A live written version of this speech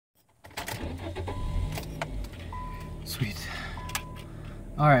Sweet.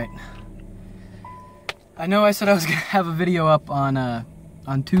 Alright. I know I said I was gonna have a video up on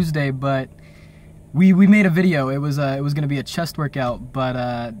Tuesday, but we made a video. It was gonna be a chest workout, but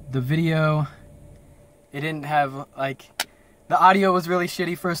the video, it didn't have, like, the audio was really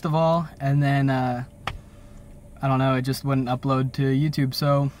shitty first of all, and then I don't know, it just wouldn't upload to YouTube.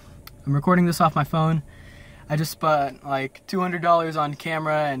 So I'm recording this off my phone. I just spent like $200 on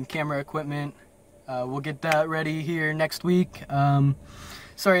camera and camera equipment. We'll get that ready here next week.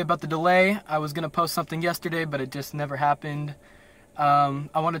 Sorry about the delay. I was gonna post something yesterday, but it just never happened. I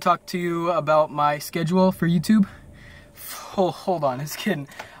want to talk to you about my schedule for YouTube. Hold on, it's getting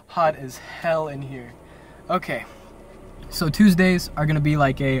hot as hell in here. Okay, so Tuesdays are gonna be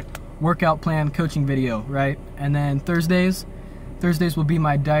like a workout plan coaching video, right? And then Thursdays will be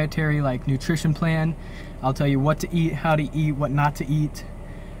my dietary, like, nutrition plan. I'll tell you what to eat, how to eat, what not to eat,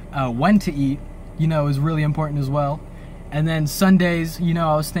 when to eat, you know, is really important as well. And then Sundays, you know,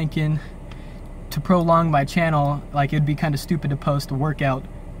 I was thinking to prolong my channel, like, it'd be kind of stupid to post a workout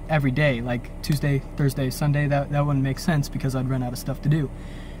every day, like Tuesday, Thursday, Sunday. That wouldn't make sense because I'd run out of stuff to do.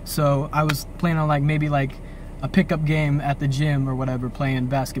 So I was planning on, like, maybe like a pickup game at the gym or whatever, playing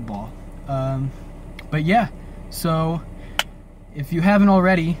basketball. But yeah, so if you haven't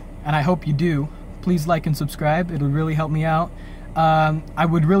already, and I hope you do, please like and subscribe. It would really help me out. I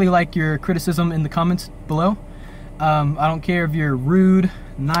would really like your criticism in the comments below. I don't care if you're rude,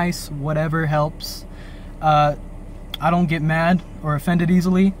 nice, whatever helps. I don't get mad or offended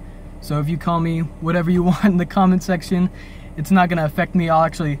easily, so if you call me whatever you want in the comment section, it's not gonna affect me. I'll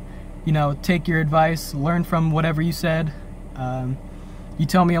actually, you know, take your advice, learn from whatever you said. You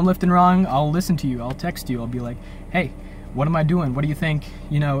tell me I'm lifting wrong, I'll listen to you, I'll text you, I'll be like, hey, what am I doing? What do you think?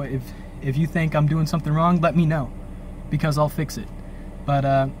 You know, if you think I'm doing something wrong, let me know, because I'll fix it. But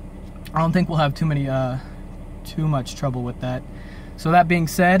I don't think we'll have too much trouble with that. So that being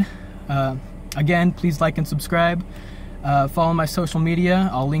said, again, please like and subscribe. Follow my social media.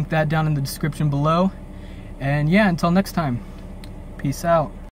 I'll link that down in the description below. And yeah, until next time, peace out.